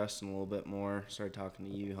talking to Justin a little bit more. Started talking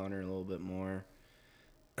to you, Hunter, a little bit more.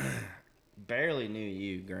 Barely knew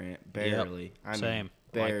you, Grant. Barely. Yep. Same.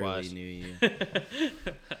 Barely Likewise. knew you.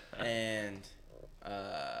 And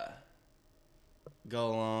go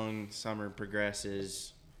along, summer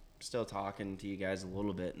progresses. Still talking to you guys a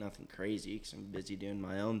little bit. Nothing crazy because I'm busy doing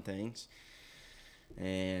my own things.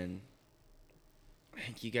 And I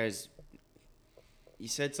think you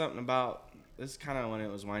said something about, this is kind of when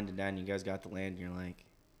it was winding down. You guys got the land and you're like,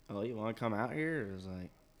 oh, you want to come out here? It was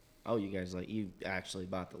like, oh, you guys, you actually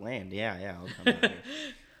bought the land. Yeah, I'll come out here.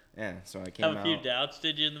 Yeah, so I came out. Have a few doubts,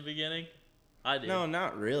 did you, in the beginning? I did. No,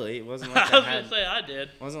 not really. It wasn't like I was going to say I did.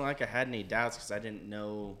 It wasn't like I had any doubts because I didn't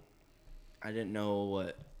know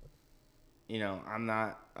what, I'm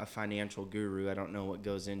not a financial guru. I don't know what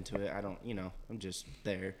goes into it. I don't, I'm just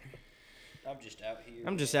there. I'm just out here.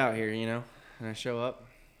 I'm just out here, and I show up.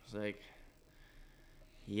 It's like,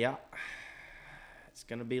 yeah, it's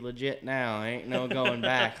going to be legit now. Ain't no going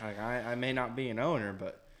back. Like, I may not be an owner,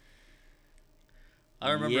 but.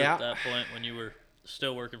 I remember at that point when you were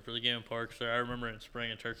still working for the game and parks there. I remember in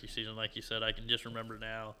spring and turkey season, like you said, I can just remember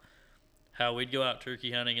now how we'd go out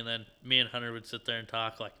turkey hunting, and then me and Hunter would sit there and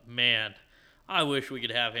talk like, man, I wish we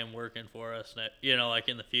could have him working for us, like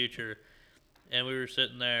in the future. And we were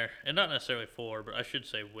sitting there, and not necessarily for, but I should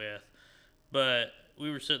say with, but we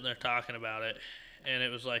were sitting there talking about it, and it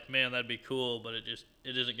was like, man, that'd be cool, but it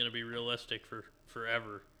isn't going to be realistic for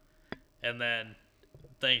forever. And then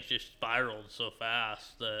things just spiraled so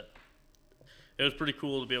fast that it was pretty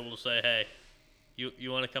cool to be able to say, hey,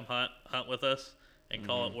 you want to come hunt with us and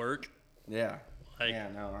call it work? Yeah.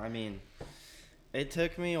 I mean, it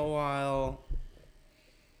took me a while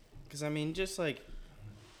because, just like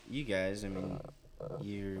you guys,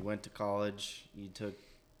 you went to college, you took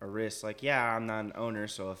a risk. Like, yeah, I'm not an owner,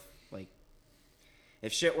 so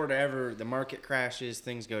if shit were to ever, the market crashes,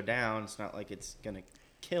 things go down, it's not like it's going to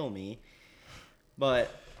kill me.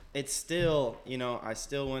 But it's still, I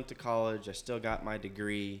still went to college. I still got my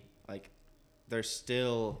degree. Like, there's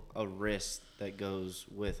still a risk that goes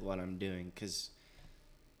with what I'm doing because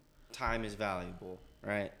time is valuable,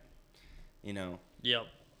 right? Yep.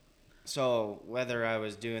 So whether I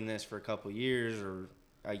was doing this for a couple years or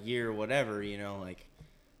a year or whatever, like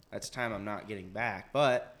that's time I'm not getting back.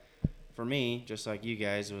 But for me, just like you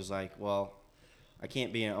guys, it was like, well, I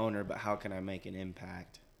can't be an owner, but how can I make an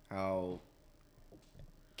impact? How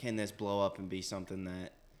can this blow up and be something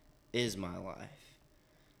that is my life?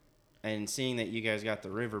 And seeing that you guys got the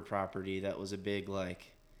river property, that was a big,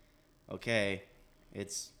 like, okay,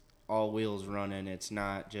 it's all wheels running. It's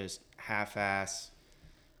not just half-ass,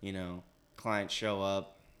 clients show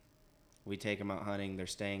up, we take them out hunting,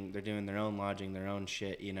 they're doing their own lodging, their own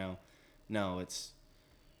shit, No,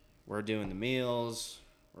 we're doing the meals,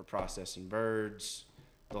 we're processing birds,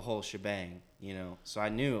 the whole shebang, So I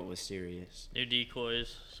knew it was serious. New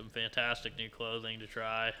decoys, some fantastic new clothing to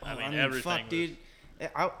try. I mean, everything. fuck, dude.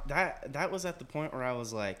 That was at the point where I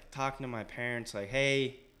was like talking to my parents, like,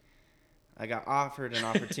 hey, I got offered an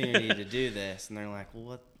opportunity to do this, and they're like,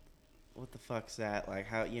 well, what the fuck's that? Like,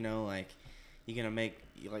 how, like, you gonna make,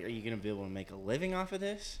 like, are you gonna be able to make a living off of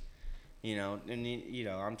this? And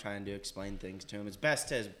I'm trying to explain things to them as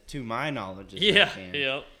best as to my knowledge as I can.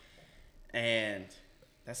 Yeah. And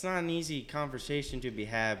that's not an easy conversation to be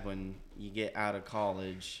had when you get out of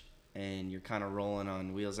college and you're kind of rolling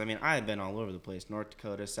on wheels. I mean, I had been all over the place, North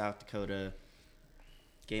Dakota, South Dakota,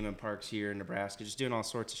 game and parks here in Nebraska, just doing all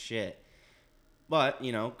sorts of shit. But,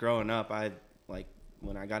 growing up,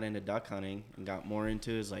 when I got into duck hunting and got more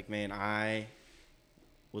into it, it's like, man, I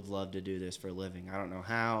would love to do this for a living. I don't know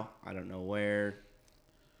how, I don't know where,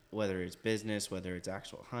 whether it's business, whether it's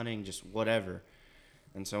actual hunting, just whatever.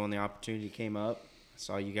 And so when the opportunity came up, I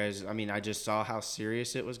saw you guys, I just saw how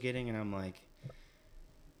serious it was getting, and I'm like,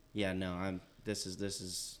 yeah, no, this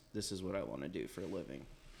is what I want to do for a living.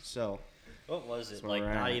 So what was it where like?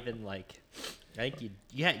 we're Not at. even like. I think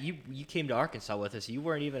you came to Arkansas with us. You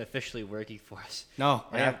weren't even officially working for us. No,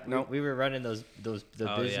 We were running the Oh,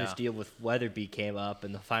 business yeah. deal with Weatherby came up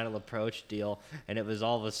and the final approach deal, and it was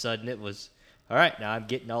all of a sudden it was all right. Now I'm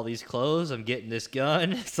getting all these clothes. I'm getting this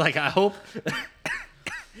gun. It's like I hope.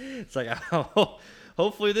 It's like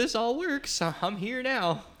hopefully this all works. I'm here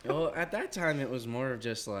now. Well, at that time, it was more of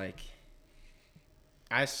just like,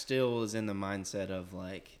 I still was in the mindset of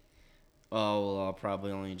like, oh, well, I'll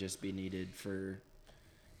probably only just be needed for,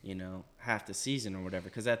 half the season or whatever.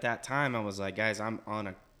 Because at that time, I was like, guys, I'm on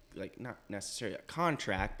a, like, not necessarily a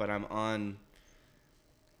contract, but I'm on,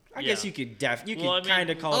 I guess you could kind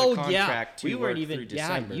of call it a contract to we weren't work even. through Yeah,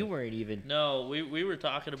 December. you weren't even. No, we were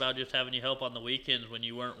talking about just having you help on the weekends when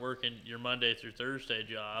you weren't working your Monday through Thursday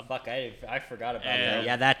job. Fuck, I forgot about And- that.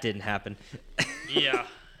 Yeah, that didn't happen. Yeah.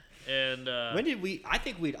 And When did we? I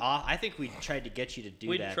think we tried to get you to do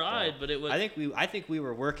we that. tried, though. but it was. I think we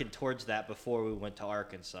were working towards that before we went to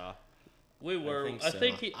Arkansas. we were. think I so.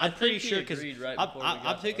 think he. I'm pretty he sure because agreed right I'm before we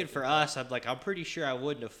got to thinking for Arkansas. us. I'm pretty sure I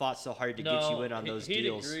wouldn't have fought so hard to get you in on those he'd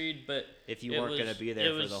deals agreed, but if you it weren't going to was- be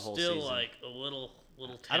there for the whole It was still season. like a little.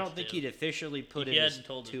 I don't think he'd tentative. officially put He in his hadn't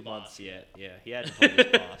told his 2 boss. months yet. Yeah, he hadn't told his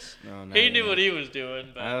boss. No, not He knew yet. what he was doing,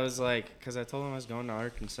 but I was like, because I told him I was going to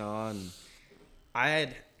Arkansas, and I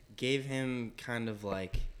had gave him kind of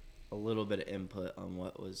like a little bit of input on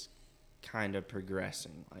what was kind of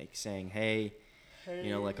progressing, like saying, hey,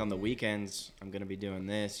 like on the weekends, I'm going to be doing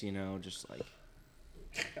this, just like,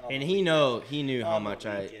 and he knew how On the much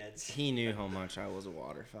weekends. he knew how much I was a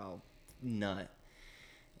waterfowl nut.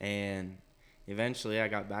 And eventually I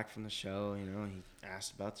got back from the show, he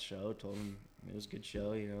asked about the show, told him it was a good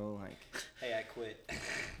show, like, Hey, I quit.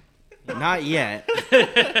 not yet.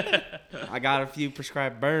 I got a few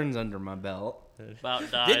prescribed burns under my belt. about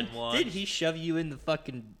died once. Did he shove you in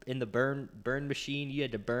the burn machine? You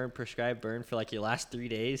had to prescribed burn for like your last 3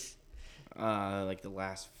 days. Like the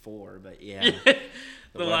last 4, but yeah. the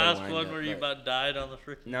weather last lined one up, where you but- about died on the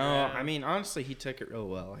freaking No, ground. I mean honestly, he took it real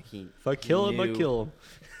well. Like If I kill him, I knew- kill him.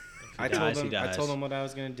 I dies, told he him I dies. told him what I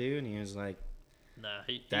was gonna do, and he was like, Nah,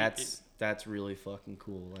 he "That's really fucking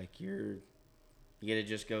cool. Like you gotta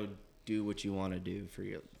just go do what you want to do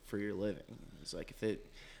for your living." It's like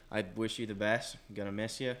I wish you the best. I'm gonna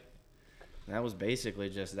miss you. And that was basically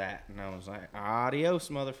just that, and I was like, "Adios,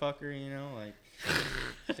 motherfucker," like.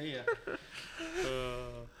 See ya.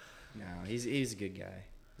 No, he's a good guy.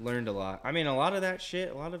 Learned a lot. I mean, all that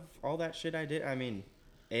shit I did. I mean,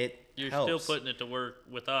 it You're helps. still putting it to work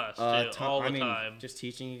with us too, All all the time. Just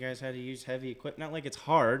teaching you guys how to use heavy equipment. Not like it's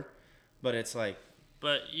hard, but it's like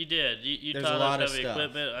But you did. You There's a taught lot of us heavy stuff.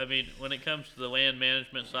 equipment. I mean, when it comes to the land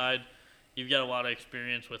management side, you've got a lot of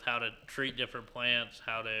experience with how to treat different plants,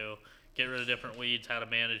 how to get rid of different weeds, how to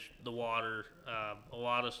manage the water, a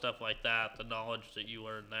lot of stuff like that. The knowledge that you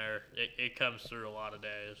learn there, it comes through a lot of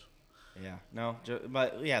days. yeah, no,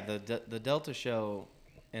 but yeah, the Delta show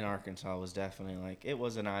in Arkansas was definitely like it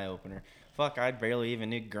was an eye opener. Fuck, I barely even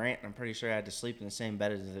knew Grant. I'm pretty sure I had to sleep in the same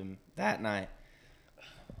bed as him that night.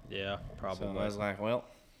 Yeah, probably. So I was like, well,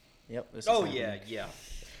 yep. This is Oh happening. yeah.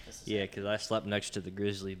 Yeah, because I slept next to the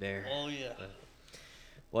grizzly bear. Oh yeah.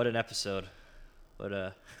 What an episode. What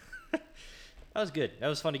that was good. That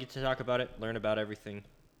was fun to get to talk about it, learn about everything,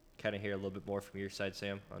 kind of hear a little bit more from your side,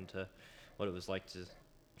 Sam, onto what it was like to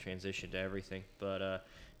transition to everything. But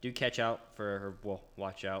do watch out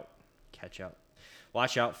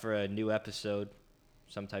for a new episode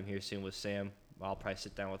sometime here soon with Sam. I'll probably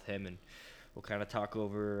sit down with him and we'll kind of talk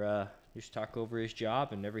over his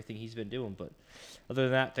job and everything he's been doing. But other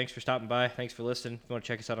than that, thanks for stopping by. Thanks for listening. If you want to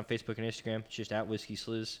check us out on Facebook and Instagram, it's just at Whiskey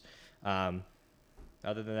Sliz.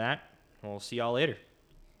 Other than that, we'll see y'all later.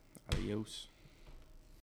 Adios.